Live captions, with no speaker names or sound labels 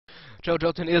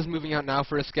JelloGelatin is moving out now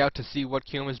for a scout to see what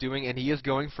Kiom is doing, and he is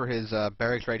going for his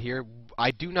barracks right here. I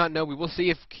do not know. We will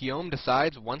see if Kiom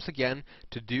decides once again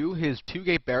to do his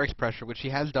 2-gate barracks pressure, which he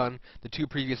has done the 2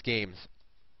 previous games.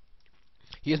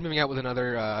 He is moving out with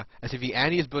another SCV,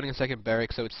 and he is building a second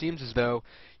barracks, so it seems as though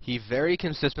he very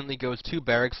consistently goes 2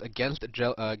 barracks against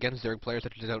Zerg players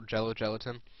such as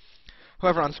JelloGelatin.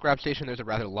 However, on Scrap Station, there's a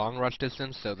rather long rush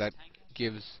distance, so that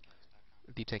gives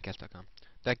the Tankcast.com.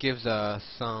 That gives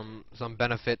some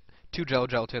benefit to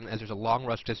JelloGelatin, as there's a long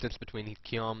rush distance between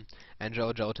Kiom and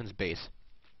JelloGelatin's base.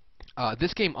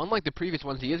 This game, unlike the previous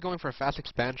ones, he is going for a fast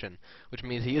expansion, which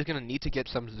means he is going to need to get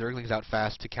some Zerglings out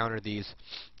fast to counter these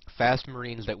fast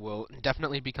Marines that will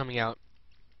definitely be coming out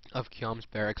of Kiom's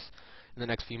barracks in the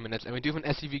next few minutes. And we do have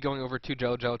an SCV going over to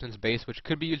JelloGelatin's base, which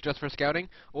could be used just for scouting,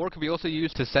 or could be also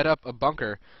used to set up a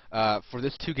bunker for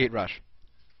this 2-gate rush.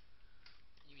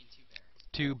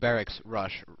 2 barracks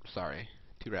rush, sorry,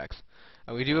 2 racks.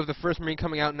 We do have the first Marine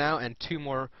coming out now, and 2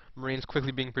 more Marines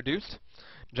quickly being produced.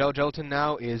 JelloGelatin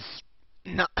now is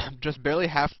just barely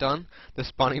half done the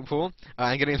spawning pool,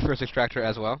 and getting his first extractor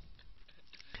as well.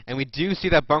 And we do see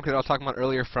that bunker that I was talking about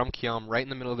earlier from Kiom right in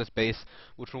the middle of this base,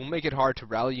 which will make it hard to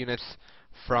rally units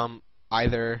from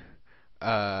either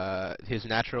his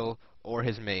natural or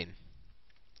his main.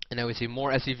 And now we see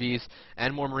more SCVs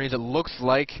and more Marines. It looks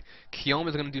like Kiom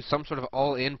is going to do some sort of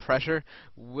all-in pressure.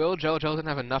 Will JelloGelatin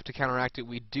have enough to counteract it?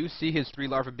 We do see his 3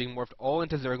 larvae being morphed all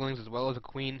into Zerglings, as well as a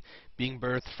queen being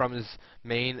birthed from his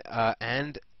main,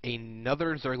 and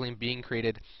another Zergling being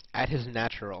created at his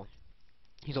natural.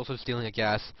 He's also stealing a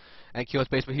gas at Kiom's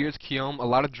base, but here's Kiom. A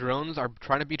lot of drones are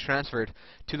trying to be transferred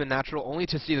to the natural, only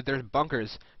to see that there's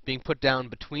bunkers being put down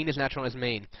between his natural and his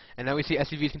main. And now we see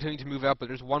SCVs continuing to move out, but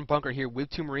there's 1 bunker here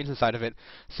with 2 Marines inside of it.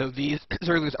 So these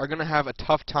Zerglings are going to have a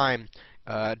tough time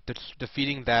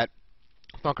defeating that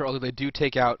bunker, although they do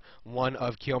take out one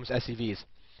of Kiom's SCVs.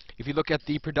 If you look at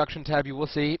the production tab, you will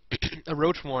see a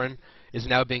Roach Warren is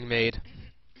now being made.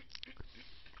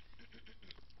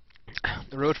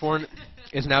 The Roach Warren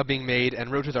is now being made,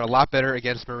 and Roaches are a lot better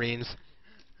against Marines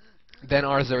than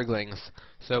our Zerglings.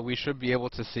 So we should be able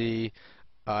to see,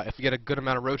 if we get a good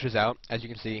amount of Roaches out, as you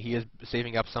can see, he is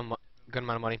saving up some good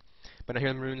amount of money. But now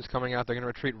here the Marines coming out, they're going to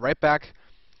retreat right back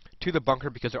to the bunker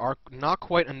because there are not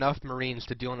quite enough Marines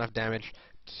to deal enough damage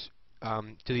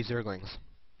to these Zerglings.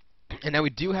 And now we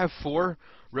do have 4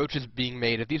 Roaches being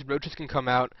made. If these Roaches can come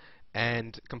out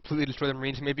and completely destroy the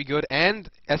Marines, may be good. And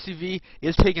SCV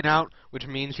is taken out, which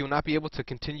means he will not be able to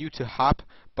continue to hop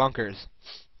bunkers.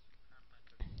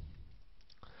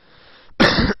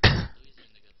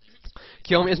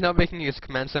 Kiom is now making his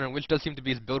command center, which does seem to be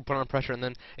his build, put on pressure, and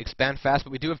then expand fast.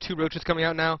 But we do have 2 Roaches coming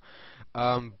out now.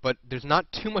 But there's not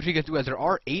too much he can do, as there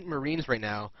are 8 Marines right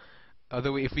now.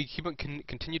 Although if we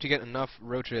continue to get enough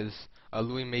Roaches,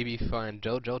 Louis may be fine.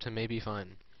 JelloGelatin may be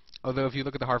fine. Although if you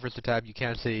look at the Harvester tab, you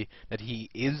can see that he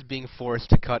is being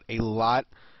forced to cut a lot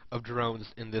of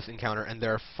drones in this encounter, and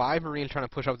there are 5 Marines trying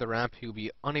to push up the ramp. He will be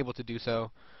unable to do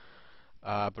so.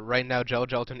 But right now,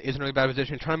 JelloGelatin is in a really bad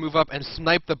position. He's trying to move up and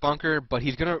snipe the bunker, but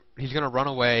he's gonna run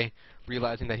away,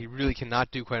 realizing that he really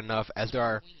cannot do quite enough, as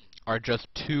there are just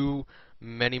too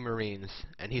many Marines.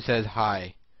 And he says,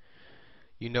 "Hi.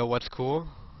 You know what's cool?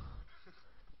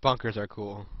 Bunkers are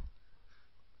cool."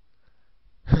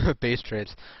 Base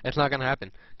trades. It's not going to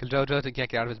happen, because JelloGelatin can't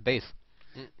get out of his base.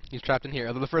 He's trapped in here.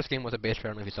 Although the first game was a base trade, I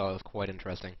don't know if you saw it, was quite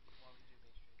interesting.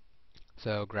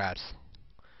 So, grats.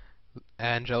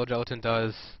 And JelloGelatin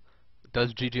does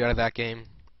GG out of that game.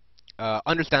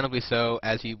 Understandably so,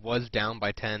 as he was down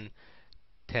by 10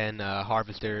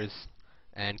 Harvesters,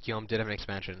 and Kiom did have an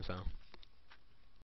expansion, so...